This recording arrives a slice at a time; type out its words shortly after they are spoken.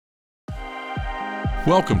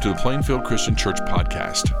Welcome to the Plainfield Christian Church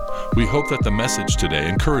podcast. We hope that the message today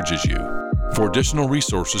encourages you. For additional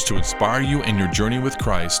resources to inspire you in your journey with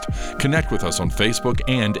Christ, connect with us on Facebook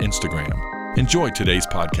and Instagram. Enjoy today's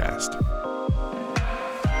podcast.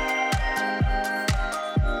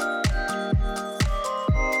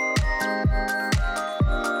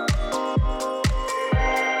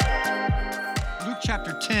 Luke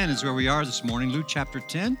chapter 10 is where we are this morning, Luke chapter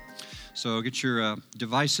 10. So get your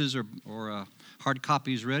devices or hard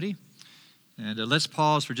copies ready. And let's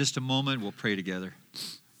pause for just a moment. We'll pray together.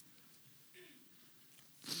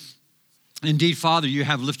 Indeed, Father, you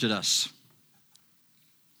have lifted us.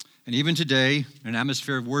 And even today, in an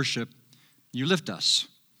atmosphere of worship, you lift us.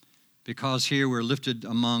 Because here we're lifted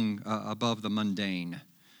above the mundane,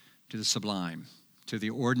 to the sublime, to the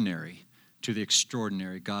ordinary, to the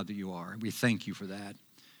extraordinary God that you are. We thank you for that.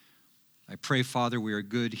 I pray, Father, we are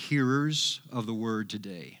good hearers of the word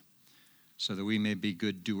today, so that we may be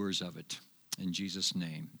good doers of it. In Jesus'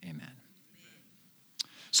 name, amen.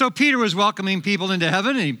 So Peter was welcoming people into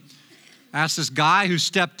heaven, and he asked this guy who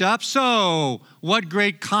stepped up, "So, what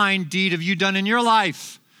great kind deed have you done in your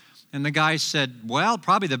life?" And the guy said, "Well,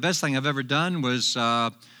 probably the best thing I've ever done was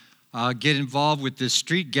get involved with this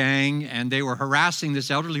street gang, and they were harassing this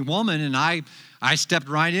elderly woman, and I stepped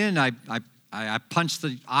right in. I punched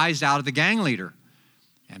the eyes out of the gang leader."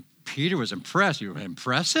 And Peter was impressed. "You were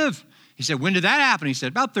impressive?" He said, "When did that happen?" He said,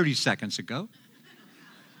 "About 30 seconds ago."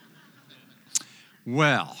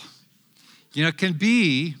 Well, it can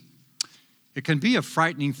be a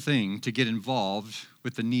frightening thing to get involved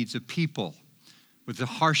with the needs of people, with the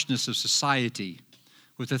harshness of society,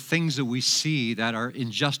 with the things that we see that are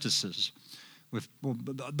injustices, with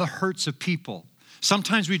the hurts of people.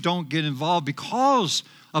 Sometimes we don't get involved because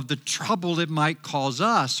of the trouble it might cause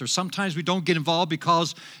us, or sometimes we don't get involved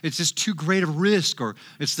because it's just too great a risk, or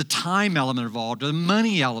it's the time element involved, or the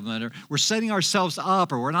money element, or we're setting ourselves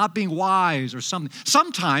up, or we're not being wise, or something.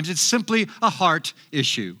 Sometimes it's simply a heart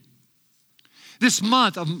issue. This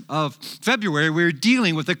month of February, we're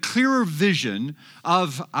dealing with a clearer vision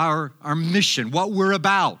of our mission, what we're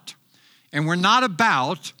about. And we're not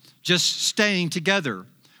about just staying together.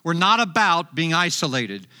 We're not about being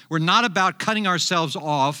isolated. We're not about cutting ourselves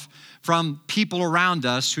off from people around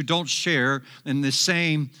us who don't share in the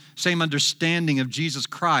same understanding of Jesus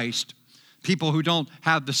Christ, people who don't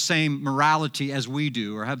have the same morality as we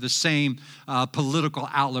do or have the same political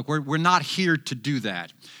outlook. We're not here to do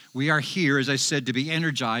that. We are here, as I said, to be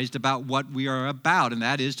energized about what we are about, and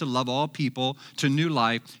that is to love all people to new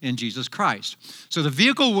life in Jesus Christ. So the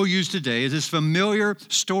vehicle we'll use today is this familiar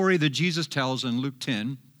story that Jesus tells in Luke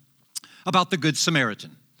 10 about the Good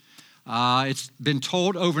Samaritan. It's been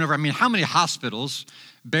told over and over. I mean, how many hospitals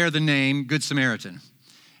bear the name Good Samaritan?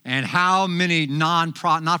 And how many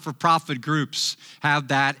not-for-profit groups have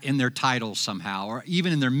that in their title somehow, or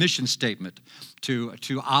even in their mission statement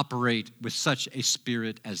to operate with such a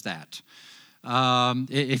spirit as that?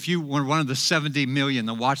 If you were one of the 70 million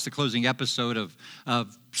that watched the closing episode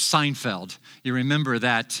of Seinfeld, you remember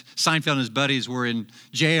that Seinfeld and his buddies were in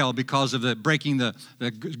jail because of breaking the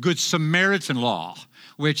Good Samaritan law,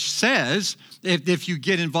 which says if you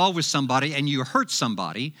get involved with somebody and you hurt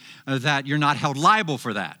somebody, that you're not held liable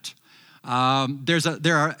for that.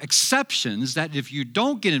 There are exceptions that if you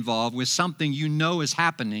don't get involved with something you know is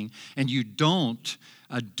happening and you don't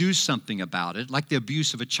do something about it, like the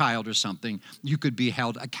abuse of a child or something, you could be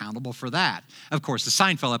held accountable for that. Of course, the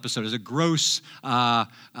Seinfeld episode is a gross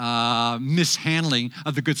mishandling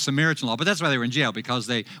of the Good Samaritan law, but that's why they were in jail, because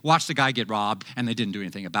they watched the guy get robbed and they didn't do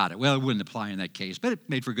anything about it. Well, it wouldn't apply in that case, but it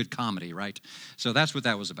made for good comedy, right? So that's what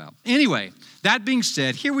that was about. Anyway, that being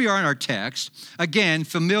said, here we are in our text, again,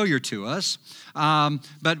 familiar to us,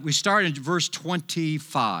 but we start in verse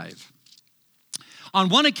 25. On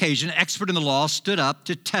one occasion, an expert in the law stood up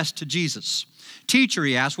to test Jesus. "Teacher,"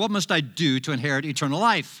 he asked, "what must I do to inherit eternal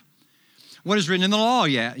life?" "What is written in the law?"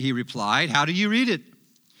 he replied. "How do you read it?"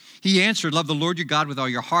 He answered, "Love the Lord your God with all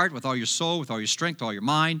your heart, with all your soul, with all your strength, with all your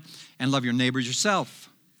mind, and love your neighbor as yourself."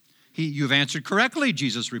 "You've answered correctly,"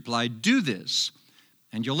 Jesus replied. "Do this,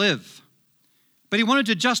 and you'll live." But he wanted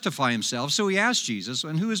to justify himself, so he asked Jesus,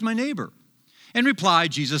 "And who is my neighbor?" In reply,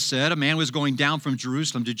 Jesus said, "A man was going down from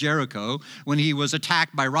Jerusalem to Jericho when he was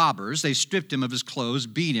attacked by robbers. They stripped him of his clothes,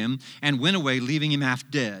 beat him, and went away, leaving him half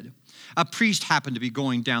dead. A priest happened to be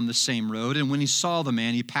going down the same road, and when he saw the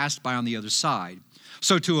man, he passed by on the other side.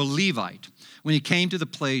 So to a Levite, when he came to the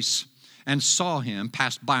place and saw him,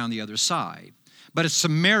 passed by on the other side. But a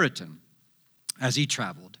Samaritan, as he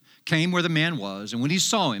traveled, came where the man was, and when he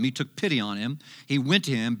saw him, he took pity on him. He went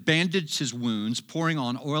to him, bandaged his wounds, pouring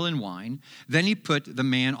on oil and wine. Then he put the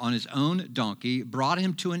man on his own donkey, brought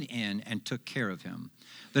him to an inn, and took care of him.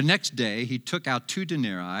 The next day he took out 2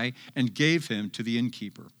 denarii and gave him to the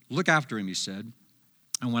innkeeper. Look after him, he said,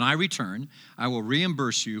 and when I return, I will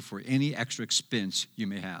reimburse you for any extra expense you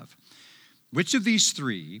may have. Which of these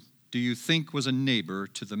 3 do you think was a neighbor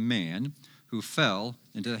to the man who fell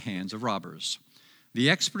into the hands of robbers? The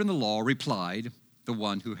expert in the law replied, the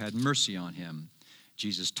one who had mercy on him.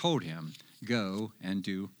 Jesus told him, go and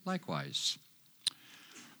do likewise.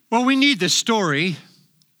 Well, we need this story.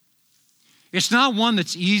 It's not one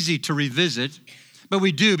that's easy to revisit, but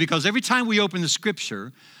we do because every time we open the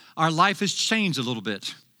scripture, our life has changed a little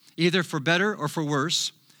bit, either for better or for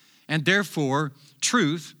worse, and therefore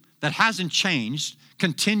truth that hasn't changed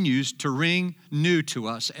continues to ring new to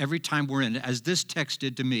us every time we're in it, as this text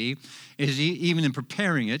did to me, even in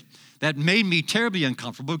preparing it, that made me terribly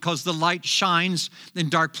uncomfortable because the light shines in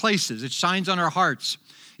dark places. It shines on our hearts.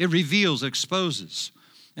 It reveals, exposes.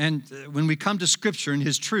 And when we come to Scripture and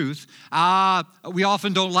His truth, we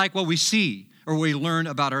often don't like what we see or we learn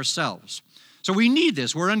about ourselves. So we need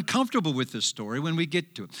this. We're uncomfortable with this story when we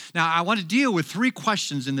get to it. Now, I want to deal with 3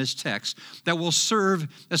 questions in this text that will serve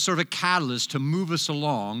as sort of a catalyst to move us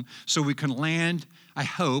along so we can land, I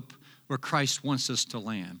hope, where Christ wants us to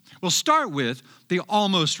land. We'll start with the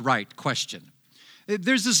almost right question.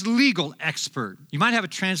 There's this legal expert. You might have a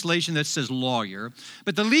translation that says lawyer,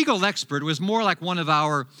 but the legal expert was more like one of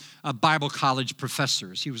our Bible college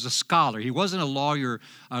professors. He was a scholar. He wasn't a lawyer,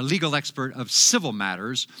 a legal expert of civil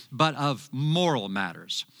matters, but of moral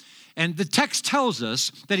matters. And the text tells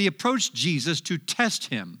us that he approached Jesus to test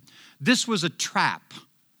him. This was a trap.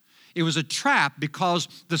 It was a trap because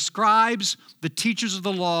the scribes, the teachers of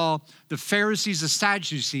the law, the Pharisees, the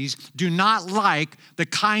Sadducees do not like the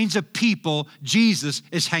kinds of people Jesus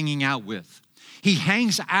is hanging out with. He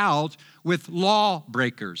hangs out with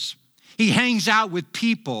lawbreakers. He hangs out with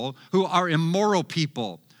people who are immoral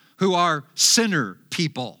people, who are sinner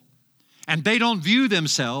people. And they don't view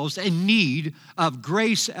themselves in need of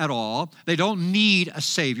grace at all. They don't need a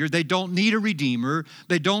Savior. They don't need a Redeemer.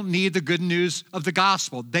 They don't need the good news of the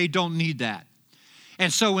gospel. They don't need that.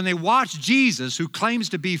 And so when they watch Jesus, who claims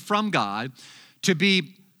to be from God, to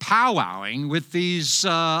be powwowing with these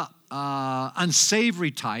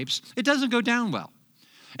unsavory types, it doesn't go down well.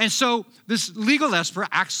 And so this legal expert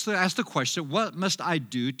asks the question, what must I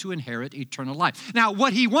do to inherit eternal life? Now,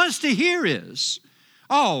 what he wants to hear is,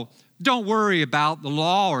 don't worry about the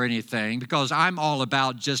law or anything because I'm all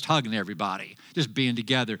about just hugging everybody, just being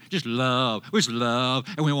together, just love,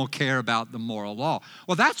 and we won't care about the moral law.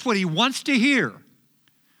 Well, that's what he wants to hear.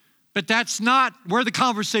 But that's not where the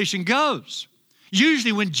conversation goes.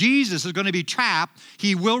 Usually when Jesus is going to be trapped,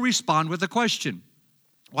 he will respond with a question.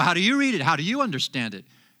 Well, how do you read it? How do you understand it?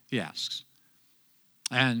 He asks.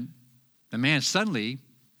 And the man suddenly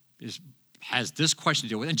has this question to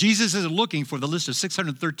deal with. And Jesus isn't looking for the list of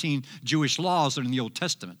 613 Jewish laws that are in the Old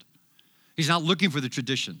Testament. He's not looking for the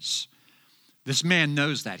traditions. This man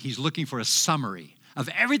knows that. He's looking for a summary of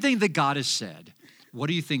everything that God has said. What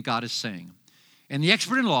do you think God is saying? And the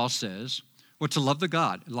expert in law says, well, to love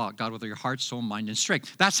God with your heart, soul, mind, and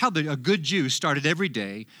strength. That's how a good Jew started every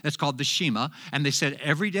day. That's called the Shema. And they said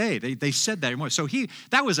every day. They said that. So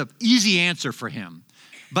that was an easy answer for him.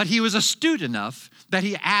 But he was astute enough that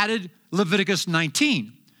he added Leviticus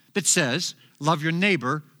 19 that says, love your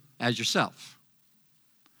neighbor as yourself.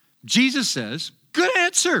 Jesus says, good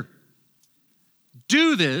answer.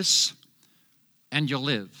 Do this and you'll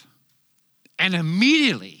live. And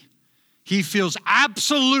immediately he feels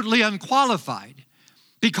absolutely unqualified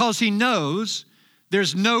because he knows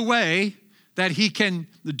there's no way that he can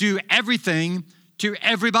do everything to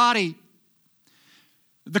everybody.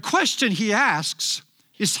 The question he asks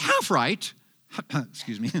is half right.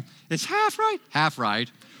 Excuse me. It's half right. Half right.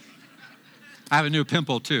 I have a new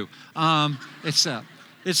pimple too.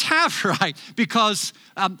 It's half right because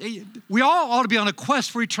we all ought to be on a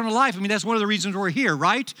quest for eternal life. I mean, that's one of the reasons we're here,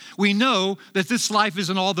 right? We know that this life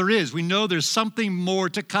isn't all there is. We know there's something more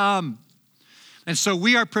to come. And so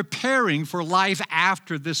we are preparing for life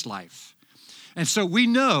after this life. And so we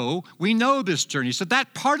know this journey. So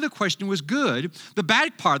that part of the question was good. The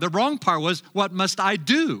bad part, the wrong part was, what must I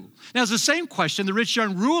do? Now, it's the same question the rich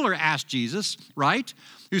young ruler asked Jesus, right?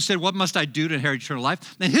 Who said, what must I do to inherit eternal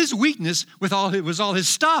life? And his weakness was all his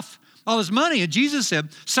stuff, all his money. And Jesus said,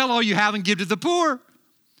 sell all you have and give to the poor.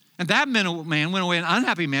 And that man went away an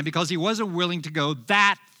unhappy man because he wasn't willing to go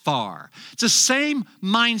that far. It's the same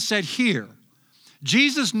mindset here.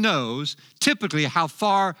 Jesus knows typically how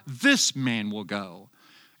far this man will go.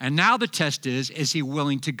 And now the test is he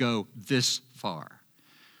willing to go this far?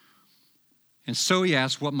 And so he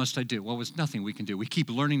asked, what must I do? Well, there's nothing we can do. We keep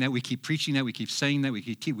learning that. We keep preaching that. We keep saying that.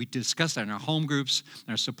 We discuss that in our home groups,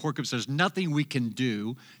 in our support groups. There's nothing we can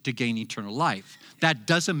do to gain eternal life. That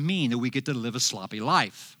doesn't mean that we get to live a sloppy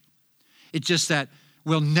life. It's just that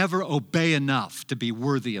we'll never obey enough to be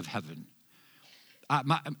worthy of heaven.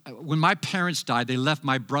 When my parents died, they left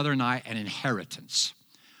my brother and I an inheritance.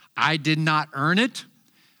 I did not earn it.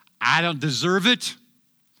 I don't deserve it.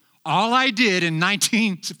 All I did in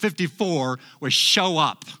 1954 was show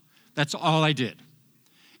up. That's all I did.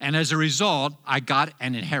 And as a result, I got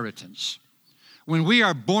an inheritance. When we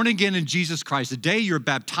are born again in Jesus Christ, the day you're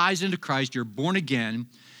baptized into Christ, you're born again,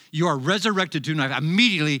 you are resurrected to life.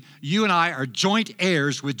 Immediately, you and I are joint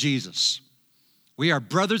heirs with Jesus. We are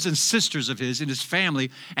brothers and sisters of his in his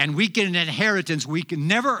family, and we get an inheritance we can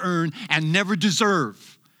never earn and never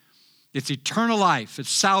deserve. It's eternal life. It's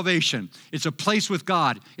salvation. It's a place with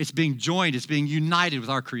God. It's being joined. It's being united with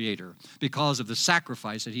our Creator because of the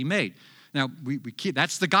sacrifice that he made. Now,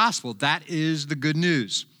 that's the gospel. That is the good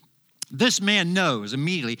news. This man knows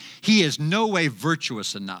immediately he is no way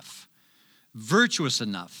virtuous enough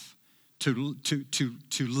to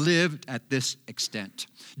live at this extent.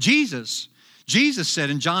 Jesus said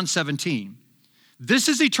in John 17, this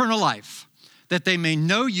is eternal life, that they may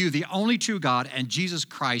know you, the only true God, and Jesus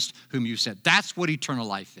Christ, whom you sent. That's what eternal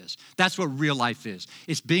life is. That's what real life is.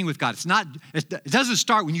 It's being with God. It doesn't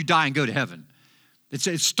start when you die and go to heaven.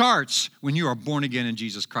 It starts when you are born again in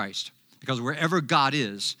Jesus Christ. Because wherever God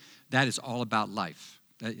is, that is all about life.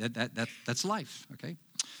 That's life, okay?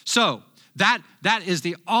 So that is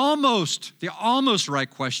the almost right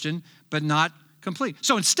question, but not complete.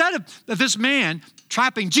 So instead of this man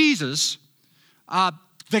trapping Jesus,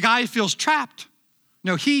 the guy feels trapped.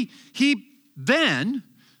 No, we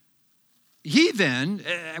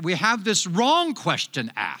have this wrong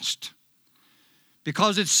question asked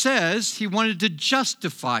because it says he wanted to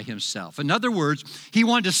justify himself. In other words, he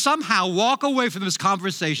wanted to somehow walk away from this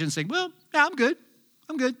conversation saying, well, yeah, I'm good.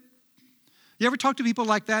 You ever talk to people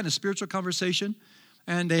like that in a spiritual conversation?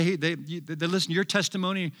 And they listen to your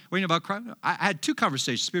testimony, waiting about Christ. I had two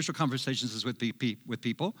spiritual conversations with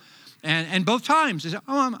people, and both times they said,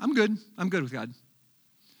 "Oh, I'm good. I'm good with God."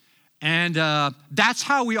 And that's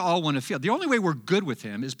how we all want to feel. The only way we're good with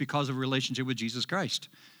Him is because of a relationship with Jesus Christ.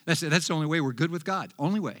 That's the only way we're good with God.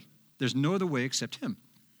 Only way. There's no other way except Him.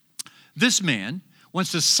 This man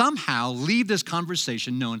wants to somehow leave this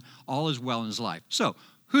conversation knowing all is well in his life. So,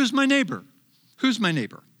 who's my neighbor? Who's my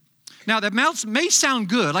neighbor? Now, that may sound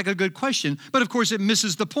good, like a good question, but of course it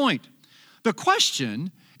misses the point. The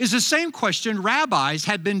question is the same question rabbis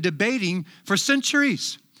had been debating for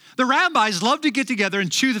centuries. The rabbis loved to get together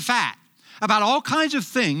and chew the fat about all kinds of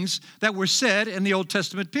things that were said in the Old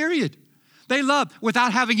Testament period. They loved,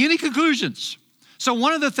 without having any conclusions. So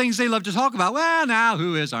one of the things they love to talk about, well, now,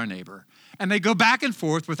 who is our neighbor? And they go back and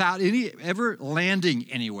forth without ever landing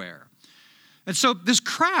anywhere. And so this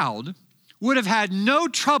crowd would have had no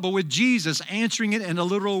trouble with Jesus answering it in a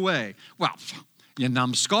literal way. Well, you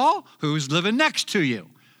numbskull, who's living next to you?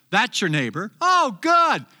 That's your neighbor. Oh,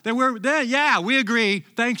 good. Then we agree.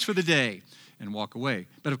 Thanks for the day. And walk away.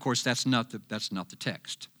 But of course, that's not the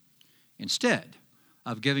text. Instead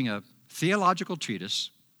of giving a theological treatise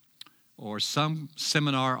or some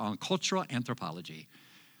seminar on cultural anthropology,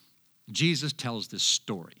 Jesus tells this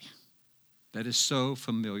story that is so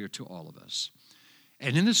familiar to all of us.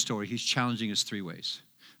 And in this story, he's challenging us three ways.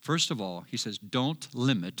 First of all, he says, don't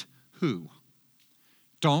limit who.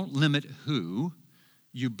 Don't limit who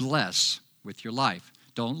you bless with your life.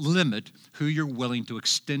 Don't limit who you're willing to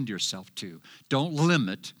extend yourself to. Don't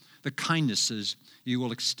limit the kindnesses you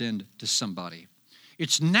will extend to somebody.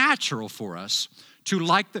 It's natural for us to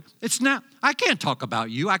like I can't talk about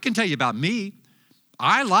you. I can tell you about me.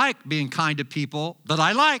 I like being kind to people that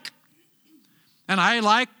I like. And I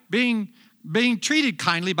like being treated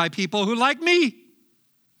kindly by people who like me.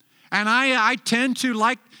 And I tend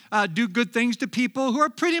to do good things to people who are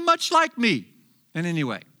pretty much like me in any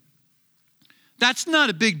way. That's not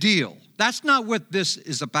a big deal. That's not what this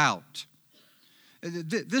is about.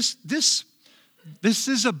 This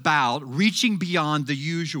is about reaching beyond the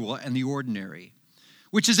usual and the ordinary,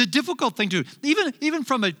 which is a difficult thing to do. Even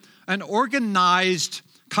from an organized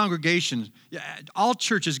congregation, all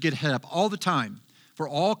churches get hit up all the time for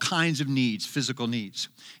all kinds of needs, physical needs.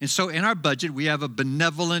 And so in our budget, we have a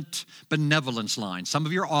benevolence line. Some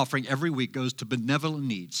of your offering every week goes to benevolent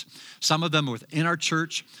needs. Some of them are within our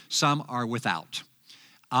church, some are without.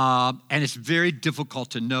 And it's very difficult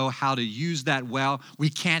to know how to use that well. We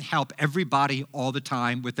can't help everybody all the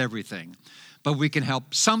time with everything. but we can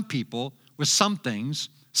help some people with some things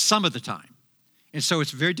some of the time. And so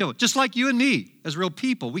it's very difficult. Just like you and me as real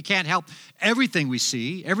people, we can't help everything we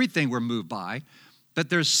see, everything we're moved by, but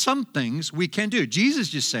there's some things we can do. Jesus is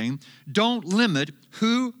just saying, don't limit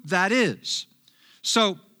who that is.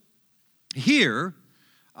 So here,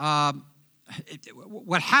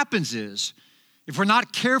 what happens is, if we're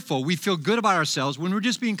not careful, we feel good about ourselves when we're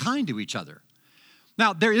just being kind to each other.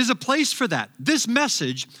 Now, there is a place for that. This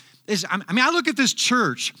message is, I look at this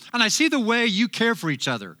church and I see the way you care for each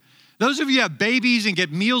other. Those of you who have babies and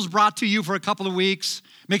get meals brought to you for a couple of weeks,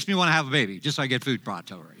 makes me want to have a baby, just so I get food brought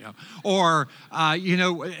to her. Or,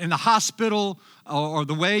 in the hospital, or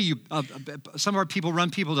the way some of our people run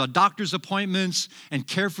people to doctor's appointments and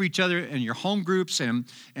care for each other in your home groups and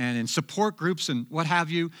in support groups and what have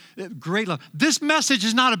you. Great love. This message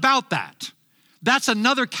is not about that. That's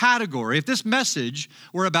another category. If this message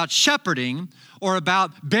were about shepherding or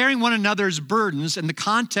about bearing one another's burdens in the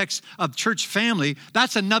context of church family,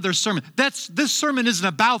 that's another sermon. This sermon isn't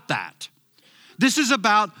about that. This is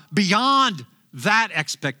about beyond that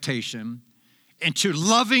expectation into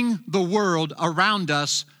loving the world around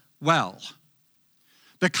us well.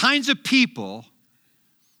 The kinds of people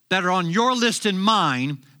that are on your list and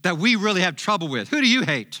mine that we really have trouble with. Who do you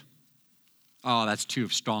hate? Oh, that's too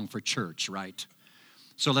strong for church, right?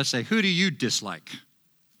 So let's say, who do you dislike?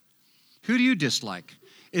 Who do you dislike?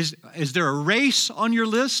 Is there a race on your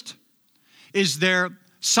list? Is there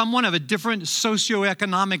someone of a different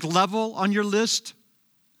socioeconomic level on your list?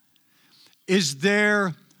 Is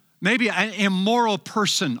there maybe an immoral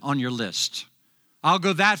person on your list? I'll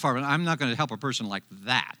go that far, but I'm not going to help a person like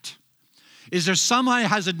that. Is there someone who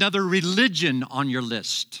has another religion on your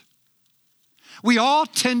list? We all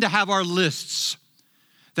tend to have our lists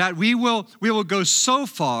that we will go so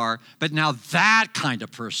far, but now that kind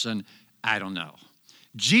of person, I don't know.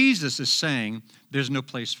 Jesus is saying there's no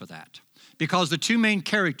place for that. Because the two main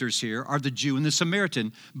characters here are the Jew and the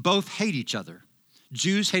Samaritan. Both hate each other.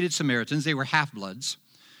 Jews hated Samaritans. They were half-bloods.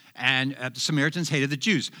 And the Samaritans hated the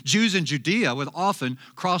Jews. Jews in Judea would often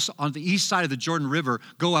cross on the east side of the Jordan River,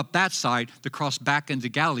 go up that side to cross back into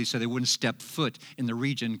Galilee so they wouldn't step foot in the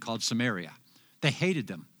region called Samaria. They hated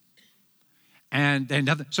them.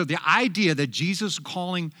 So the idea that Jesus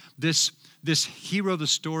calling this hero of the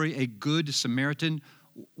story a good Samaritan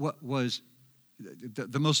was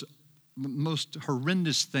the most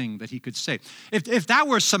horrendous thing that he could say. If that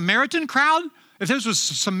were a Samaritan crowd, if this was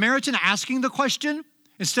a Samaritan asking the question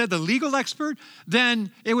instead of the legal expert,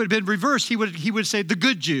 then it would have been reversed. He would say the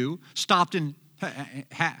good Jew stopped and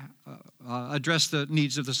addressed the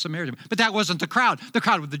needs of the Samaritan. But that wasn't the crowd. The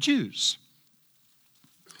crowd were the Jews.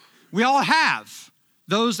 We all have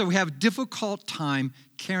those that we have difficult time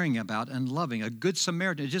caring about and loving. A good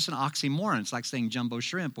Samaritan is just an oxymoron. It's like saying jumbo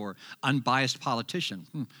shrimp or unbiased politician.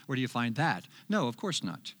 Where do you find that? No, of course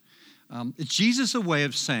not. It's Jesus' a way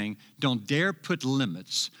of saying, don't dare put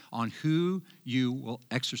limits on who you will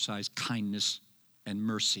exercise kindness and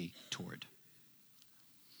mercy toward.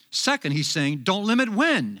 Second, he's saying, don't limit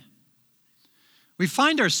when. We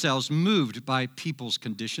find ourselves moved by people's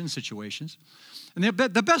conditions, situations. And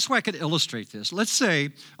the best way I could illustrate this, let's say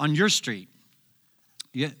on your street,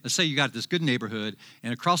 let's say you got this good neighborhood,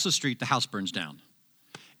 and across the street, the house burns down.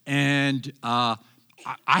 And I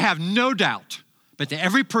have no doubt that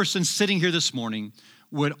every person sitting here this morning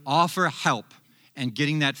would offer help in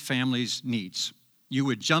getting that family's needs. You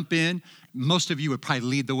would jump in. Most of you would probably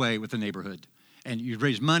lead the way with the neighborhood. And you'd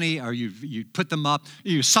raise money or you'd put them up,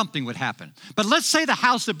 something would happen. But let's say the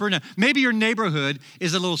house that burned down, maybe your neighborhood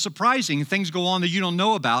is a little surprising. Things go on that you don't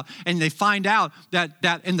know about, and they find out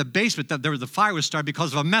that in the basement that the fire was started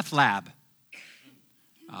because of a meth lab.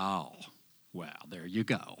 Oh, well, there you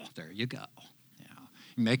go. There you go.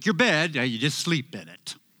 You make your bed, you just sleep in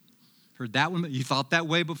it. Heard that one? You thought that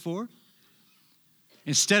way before?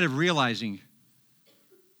 Instead of realizing,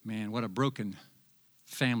 man, what a broken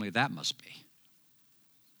family that must be.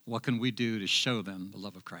 What can we do to show them the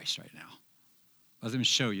love of Christ right now? Let them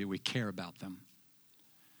show you we care about them.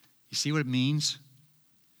 You see what it means?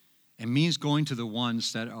 It means going to the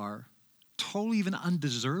ones that are totally even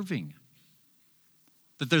undeserving.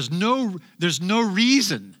 That there's no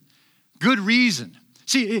reason, good reason.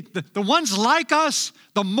 See, the ones like us,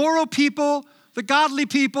 the moral people, the godly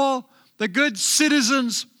people, the good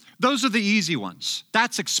citizens, those are the easy ones.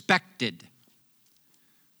 That's expected.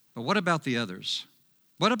 But what about the others?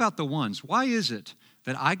 What about the ones? Why is it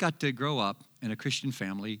that I got to grow up in a Christian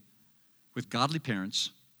family with godly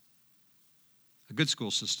parents, a good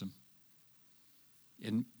school system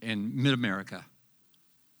in mid-America?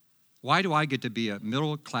 Why do I get to be a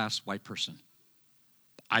middle-class white person?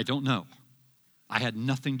 I don't know. I had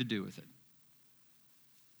nothing to do with it.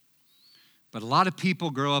 But a lot of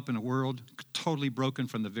people grow up in a world totally broken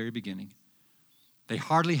from the very beginning. They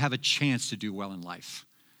hardly have a chance to do well in life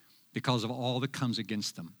because of all that comes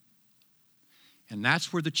against them. And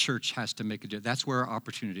that's where the church has to make a difference. That's where our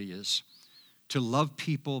opportunity is, to love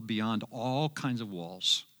people beyond all kinds of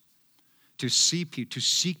walls, to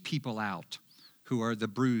seek people out who are the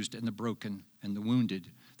bruised and the broken and the wounded,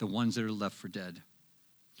 the ones that are left for dead.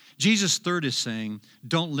 Jesus' third is saying,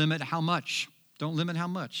 don't limit how much. Don't limit how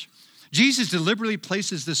much. Jesus deliberately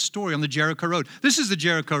places this story on the Jericho Road. This is the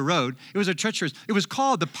Jericho Road. It was a treacherous, it was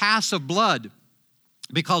called the Pass of Blood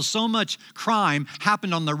because so much crime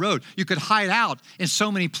happened on the road. You could hide out in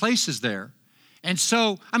so many places there. And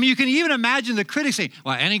so, you can even imagine the critics saying,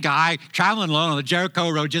 well, any guy traveling alone on the Jericho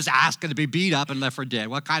Road just asking to be beat up and left for dead.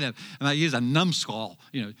 What kind of, he's a numbskull.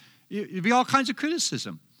 It'd be all kinds of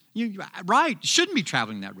criticism. Right, shouldn't be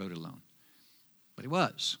traveling that road alone. But he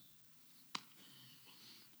was.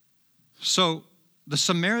 So the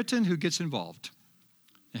Samaritan who gets involved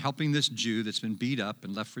in helping this Jew that's been beat up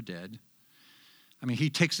and left for dead, he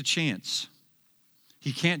takes a chance.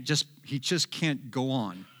 He just can't go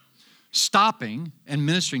on. Stopping and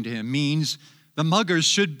ministering to him means the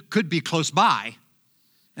muggers could be close by,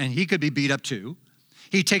 and he could be beat up too.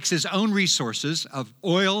 He takes his own resources of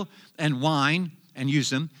oil and wine and use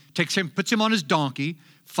them, puts him on his donkey,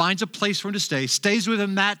 finds a place for him to stay, stays with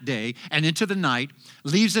him that day and into the night,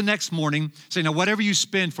 leaves the next morning, saying, now whatever you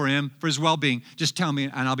spend for him, for his well-being, just tell me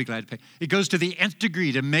and I'll be glad to pay. He goes to the nth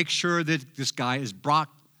degree to make sure that this guy is brought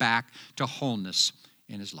back to wholeness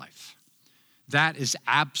in his life. That is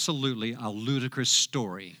absolutely a ludicrous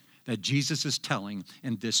story that Jesus is telling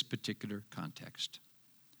in this particular context.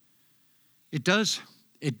 It does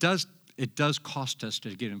cost us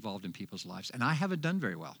to get involved in people's lives, and I haven't done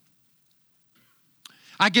very well.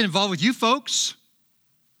 I get involved with you folks,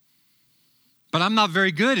 but I'm not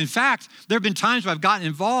very good. In fact, there have been times where I've gotten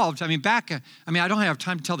involved. I don't have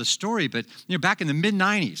time to tell the story, but back in the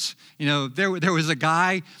mid-'90s, there was a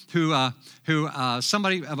guy who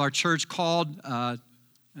somebody of our church called. I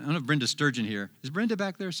don't know if Brenda Sturgeon here. Is Brenda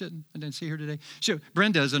back there sitting? I didn't see her today.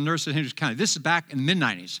 Brenda is a nurse in Hendricks County. This is back in the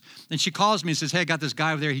mid-'90s. And she calls me and says, hey, I got this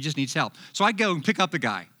guy over there. He just needs help. So I go and pick up the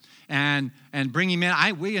guy and bring him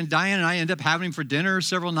in. We and Diane and I end up having him for dinner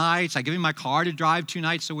several nights. I give him my car to drive 2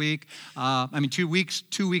 nights a week. 2 weeks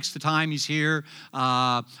the time he's here.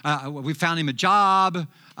 We found him a job,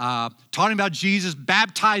 taught him about Jesus,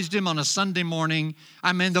 baptized him on a Sunday morning.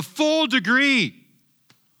 The full degree.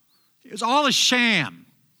 It was all a sham.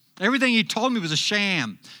 Everything he told me was a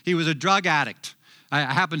sham. He was a drug addict.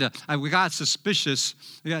 We got suspicious.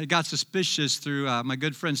 We got suspicious through my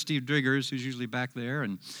good friend Steve Driggers, who's usually back there,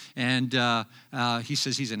 and he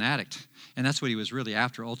says he's an addict, and that's what he was really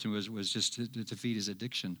after. Ultimately, was just to defeat his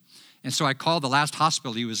addiction. And so I called the last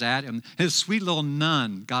hospital he was at, and his sweet little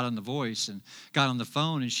nun got on the voice and got on the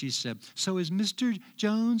phone, and she said, "So is Mr.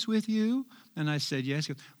 Jones with you?" And I said, "Yes."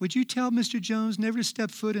 He goes, "Would you tell Mr. Jones never to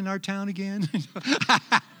step foot in our town again?"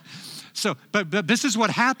 But this is what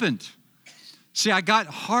happened. See, I got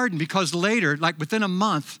hardened because later, like within a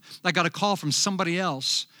month, I got a call from somebody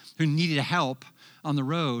else who needed help on the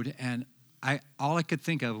road, and all I could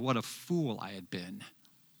think of, what a fool I had been.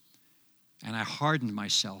 And I hardened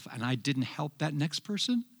myself, and I didn't help that next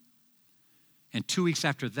person. And 2 weeks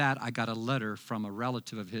after that, I got a letter from a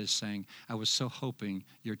relative of his saying, "I was so hoping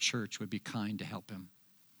your church would be kind to help him."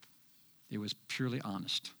 It was purely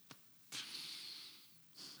honest.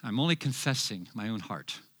 I'm only confessing my own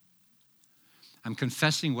heart. I'm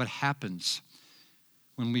confessing what happens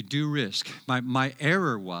when we do risk. My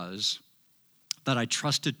error was that I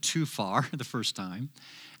trusted too far the first time,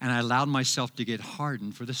 and I allowed myself to get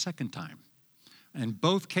hardened for the second time. In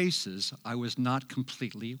both cases, I was not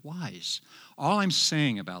completely wise. All I'm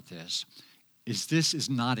saying about this is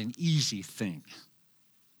not an easy thing.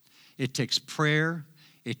 It takes prayer,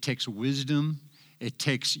 it takes wisdom, it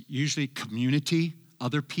takes usually community,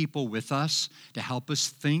 other people with us to help us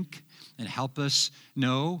think and help us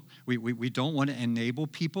know. We don't want to enable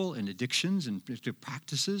people in addictions and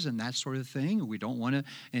practices and that sort of thing. We don't want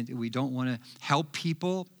to help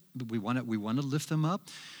people. We want to lift them up,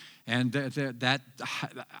 and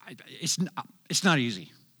it's not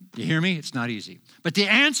easy. You hear me? It's not easy. But the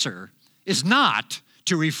answer is not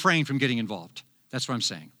to refrain from getting involved. That's what I'm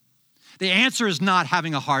saying. The answer is not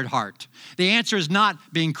having a hard heart. The answer is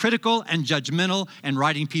not being critical and judgmental and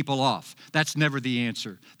writing people off. That's never the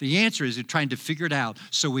answer. The answer is trying to figure it out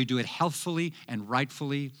so we do it healthfully and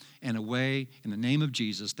rightfully in a way, in the name of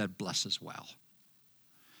Jesus, that blesses well.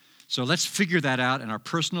 So let's figure that out in our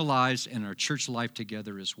personal lives and our church life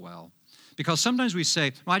together as well. Because sometimes we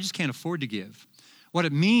say, well, I just can't afford to give. What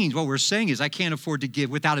it means, what we're saying is I can't afford to give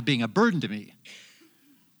without it being a burden to me.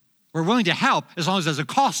 We're willing to help as long as it doesn't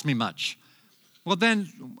cost me much. Well,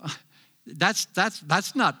 then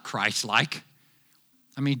that's not Christ-like.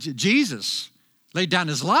 I mean, Jesus laid down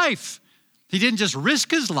his life. He didn't just risk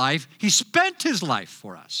his life, he spent his life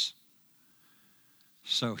for us.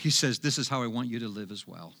 So he says, this is how I want you to live as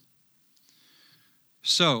well.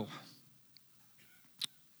 So,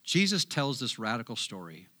 Jesus tells this radical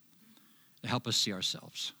story to help us see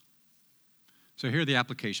ourselves. So here are the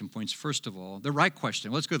application points. First of all, the right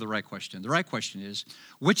question. Let's go to the right question. The right question is,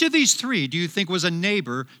 which of these three do you think was a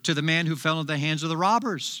neighbor to the man who fell into the hands of the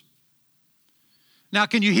robbers? Now,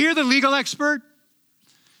 can you hear the legal expert?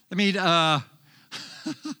 I mean,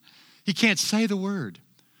 he can't say the word.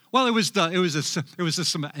 Well, it was the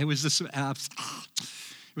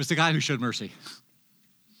guy who showed mercy.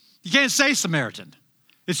 You can't say Samaritan.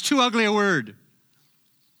 It's too ugly a word.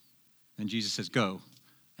 And Jesus says, go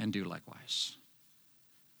and do likewise.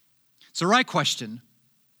 It's the right question.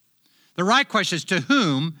 The right question is, to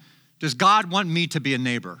whom does God want me to be a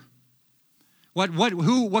neighbor?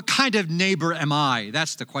 What kind of neighbor am I?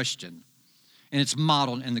 That's the question. And it's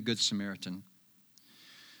modeled in the Good Samaritan.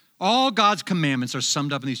 All God's commandments are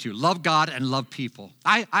summed up in these two: love God and love people.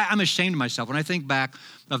 I'm ashamed of myself when I think back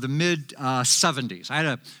of the mid-'70s. I had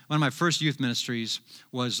one of my first youth ministries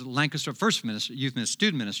was Lancaster.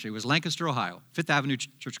 Student ministry was Lancaster, Ohio, Fifth Avenue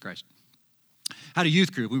Church of Christ. I had a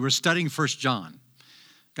youth group. We were studying 1 John.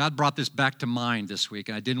 God brought this back to mind this week,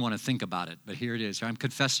 and I didn't want to think about it, but here it is. I'm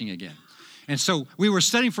confessing again. And so we were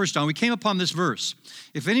studying 1 John. We came upon this verse.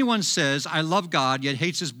 If anyone says, I love God, yet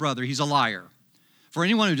hates his brother, he's a liar. For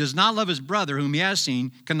anyone who does not love his brother whom he has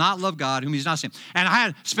seen cannot love God whom he's not seen. And I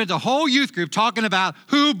had spent a whole youth group talking about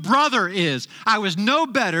who brother is. I was no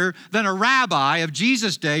better than a rabbi of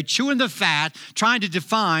Jesus' day chewing the fat, trying to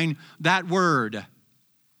define that word.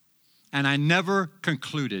 And I never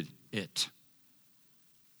concluded it.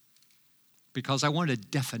 Because I wanted a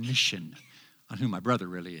definition on who my brother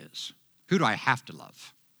really is. Who do I have to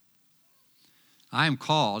love? I'm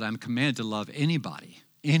commanded to love anybody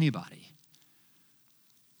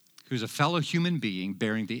who's a fellow human being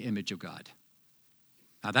bearing the image of God.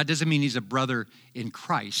 Now, that doesn't mean he's a brother in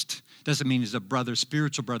Christ. Doesn't mean he's a brother,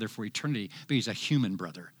 spiritual brother for eternity, but he's a human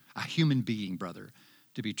brother, a human being brother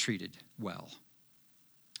to be treated well.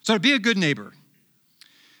 So to be a good neighbor,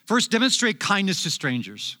 first, demonstrate kindness to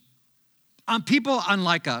strangers. People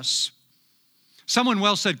unlike us. Someone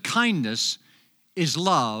well said, kindness is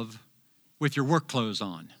love with your work clothes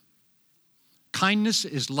on. Kindness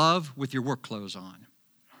is love with your work clothes on.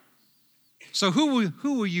 So who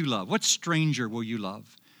will you love? What stranger will you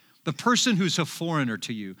love? The person who's a foreigner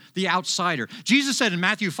to you, the outsider. Jesus said in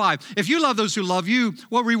Matthew 5, if you love those who love you,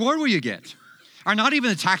 what reward will you get? Are not even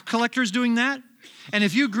the tax collectors doing that? And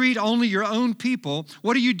if you greet only your own people,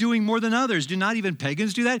 what are you doing more than others? Do not even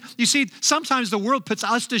pagans do that? You see, sometimes the world puts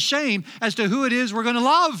us to shame as to who it is we're going to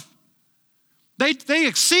love. They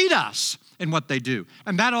exceed us in what they do,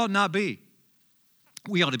 and that ought not be.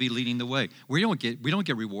 We ought to be leading the way. We don't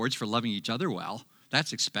get rewards for loving each other well.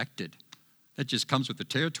 That's expected. That just comes with the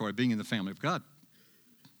territory of being in the family of God.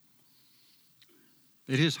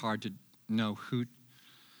 It is hard to know who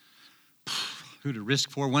to risk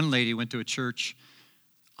for. One lady went to a church,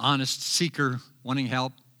 honest seeker, wanting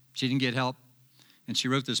help. She didn't get help, and she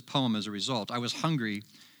wrote this poem as a result. I was hungry,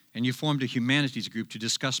 and you formed a humanities group to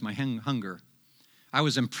discuss my hunger. I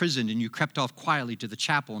was imprisoned, and you crept off quietly to the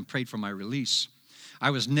chapel and prayed for my release. I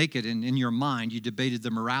was naked, and in your mind, you debated the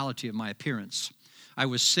morality of my appearance. I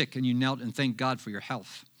was sick, and you knelt and thanked God for your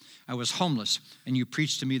health. I was homeless, and you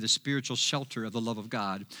preached to me the spiritual shelter of the love of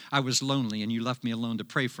God. I was lonely, and you left me alone to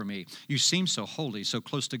pray for me. You seem so holy, so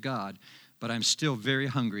close to God, but I'm still very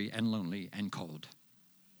hungry and lonely and cold.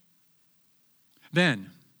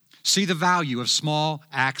 Then, see the value of small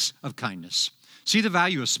acts of kindness. See the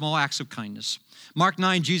value of small acts of kindness. Mark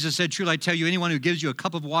 9, Jesus said, truly I tell you, anyone who gives you a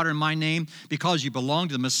cup of water in my name because you belong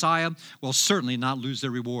to the Messiah will certainly not lose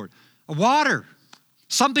their reward. A water,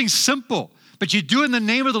 something simple, but you do it in the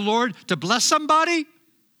name of the Lord to bless somebody,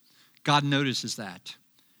 God notices that,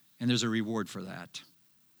 and there's a reward for that.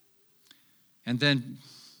 And then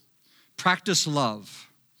practice love.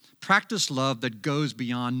 Practice love that goes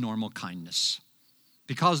beyond normal kindness,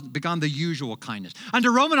 beyond the usual kindness.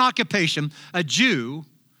 Under Roman occupation, a Jew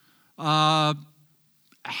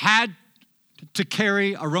had to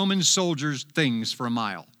carry a Roman soldier's things for a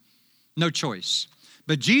mile. No choice.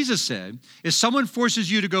 But Jesus said, if someone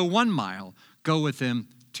forces you to go 1 mile, go with them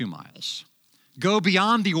 2 miles. Go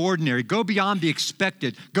beyond the ordinary. Go beyond the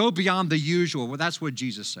expected. Go beyond the usual. Well, that's what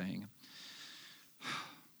Jesus is saying.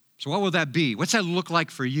 So what will that be? What's that look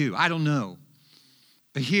like for you? I don't know.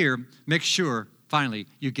 But here, make sure, finally,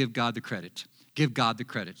 you give God the credit. Give God the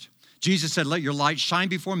credit. Jesus said, let your light shine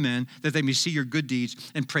before men that they may see your good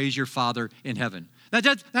deeds and praise your Father in heaven. That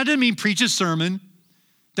doesn't mean preach a sermon.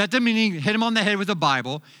 That doesn't mean hit them on the head with a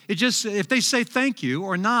Bible. It just, if they say thank you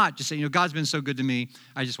or not, just say, God's been so good to me,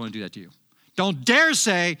 I just want to do that to you. Don't dare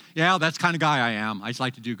say, yeah, that's the kind of guy I am. I just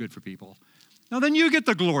like to do good for people. No, then you get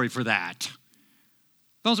the glory for that.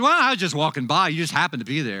 Don't say, well, I was just walking by. You just happened to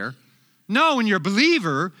be there. No, when you're a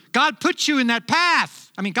believer, God puts you in that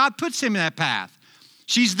path. God puts him in that path.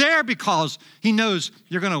 She's there because he knows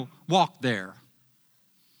you're going to walk there.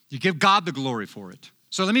 You give God the glory for it.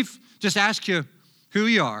 So let me just ask you who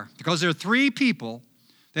you are, because there are three people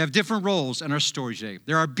that have different roles in our story today.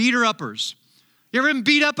 There are beater-uppers. You ever been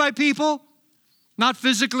beat up by people? Not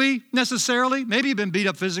physically necessarily. Maybe you've been beat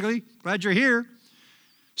up physically. Glad you're here.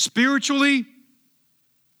 Spiritually,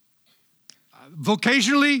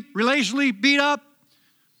 vocationally, relationally beat up.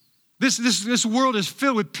 This world is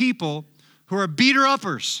filled with people who are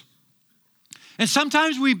beater-uppers. And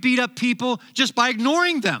sometimes we beat up people just by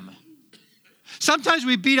ignoring them. Sometimes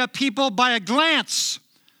we beat up people by a glance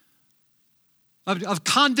of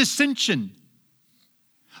condescension,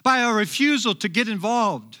 by a refusal to get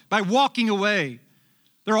involved, by walking away.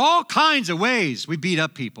 There are all kinds of ways we beat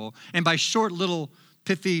up people, and by short little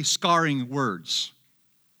pithy, scarring words.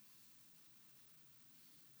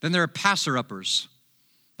 Then there are passer-uppers,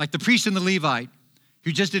 like the priest and the Levite,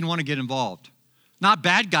 who just didn't want to get involved. Not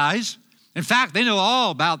bad guys. In fact, they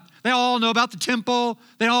all know about the temple.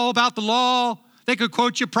 They know all about the law. They could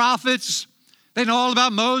quote you prophets. They know all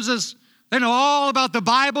about Moses. They know all about the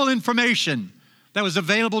Bible information that was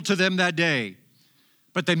available to them that day.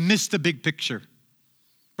 But they missed the big picture.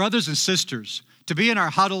 Brothers and sisters, to be in our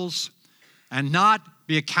huddles and not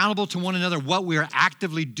be accountable to one another, what we are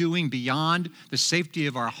actively doing beyond the safety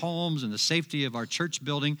of our homes and the safety of our church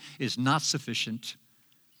building is not sufficient.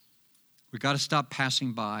 We've got to stop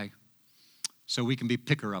passing by so we can be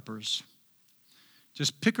picker-uppers.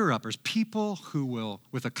 Just picker-uppers, people who will,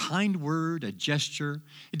 with a kind word, a gesture,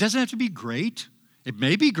 it doesn't have to be great. It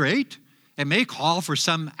may be great. It may call for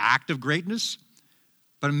some act of greatness,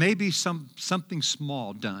 but it may be something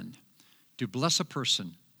small done to bless a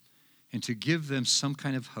person and to give them some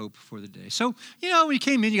kind of hope for the day. So, when you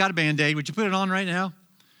came in, you got a Band-Aid. Would you put it on right now?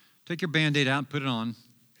 Take your Band-Aid out and put it on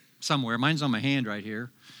somewhere. Mine's on my hand right here.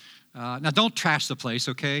 Now, don't trash the place,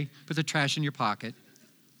 okay? Put the trash in your pocket,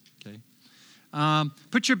 okay?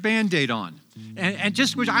 Put your Band-Aid on. And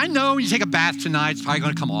just, I know when you take a bath tonight, it's probably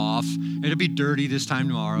going to come off. It'll be dirty this time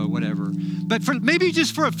tomorrow, whatever. But maybe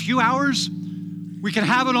just for a few hours, we can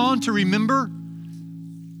have it on to remember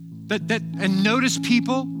that and notice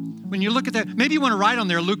people. When you look at that, maybe you want to write on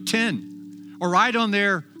there Luke 10, or write on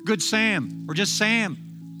there Good Sam, or just Sam.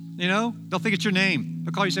 They'll think it's your name.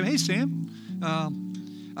 They'll call you, say, hey, Sam.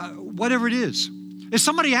 Whatever it is. If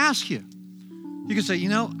somebody asks you, you can say,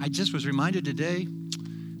 I just was reminded today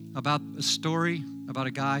about a story about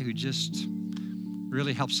a guy who just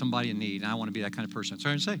really helped somebody in need, and I want to be that kind of person. So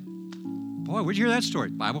I say, boy, where'd you hear that story?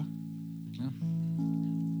 Bible. Yeah.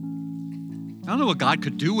 I don't know what God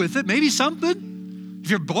could do with it. Maybe something. If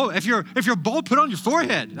you're bold, put it on your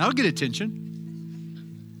forehead. That'll get attention.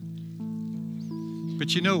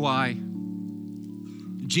 But you know why?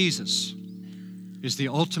 Jesus is the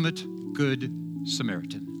ultimate good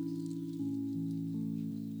Samaritan.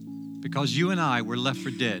 Because you and I were left for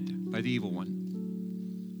dead by the evil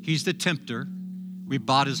one. He's the tempter. We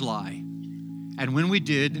bought his lie. And when we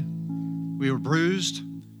did, we were bruised.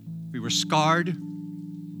 We were scarred.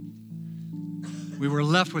 We were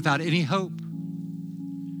left without any hope.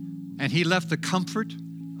 And he left the comfort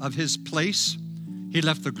of his place. He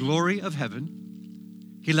left the glory of heaven.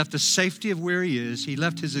 He left the safety of where he is. He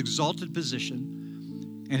left his exalted position.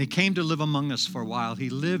 And he came to live among us for a while. He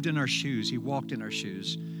lived in our shoes. He walked in our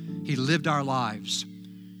shoes. He lived our lives.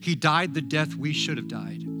 He died the death we should have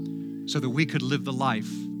died so that we could live the life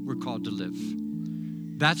we're called to live.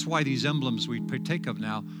 That's why these emblems we partake of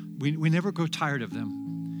now, we never grow tired of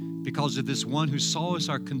them, because of this one who saw us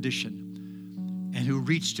our condition and who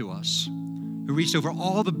reached to us, who reached over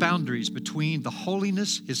all the boundaries between the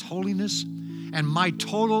holiness, his holiness, and my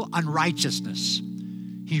total unrighteousness.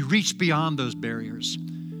 He reached beyond those barriers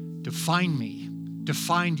to find me, to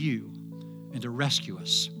find you, and to rescue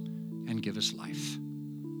us and give us life.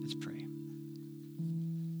 Let's pray.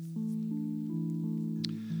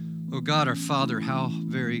 Oh God, our Father, how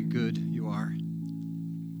very good you are.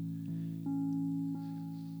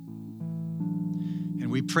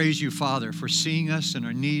 And we praise you, Father, for seeing us in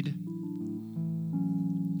our need,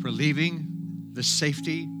 for leaving the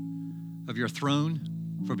safety of your throne,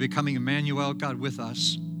 for becoming Emmanuel, God, with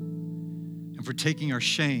us, and for taking our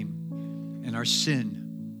shame and our sin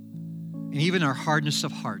and even our hardness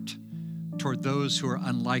of heart toward those who are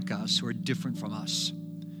unlike us, who are different from us.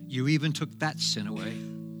 You even took that sin away.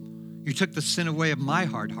 You took the sin away of my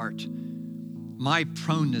hard heart, my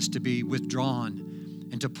proneness to be withdrawn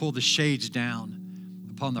and to pull the shades down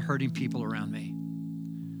upon the hurting people around me.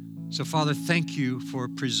 So, Father, thank you for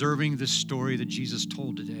preserving this story that Jesus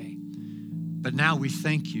told today. But now we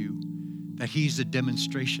thank you that he's the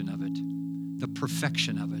demonstration of it, the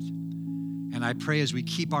perfection of it. And I pray as we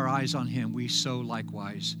keep our eyes on him, we so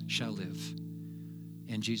likewise shall live.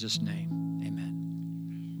 In Jesus' name, amen.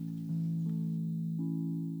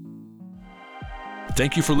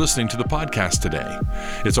 Thank you for listening to the podcast today.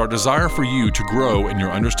 It's our desire for you to grow in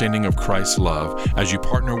your understanding of Christ's love as you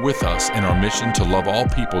partner with us in our mission to love all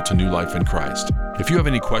people to new life in Christ. If you have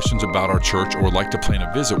any questions about our church or would like to plan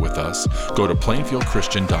a visit with us, go to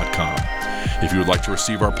plainfieldchristian.com. If you would like to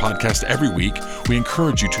receive our podcast every week, we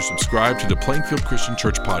encourage you to subscribe to the Plainfield Christian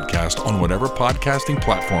Church podcast on whatever podcasting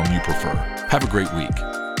platform you prefer. Have a great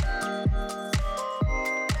week.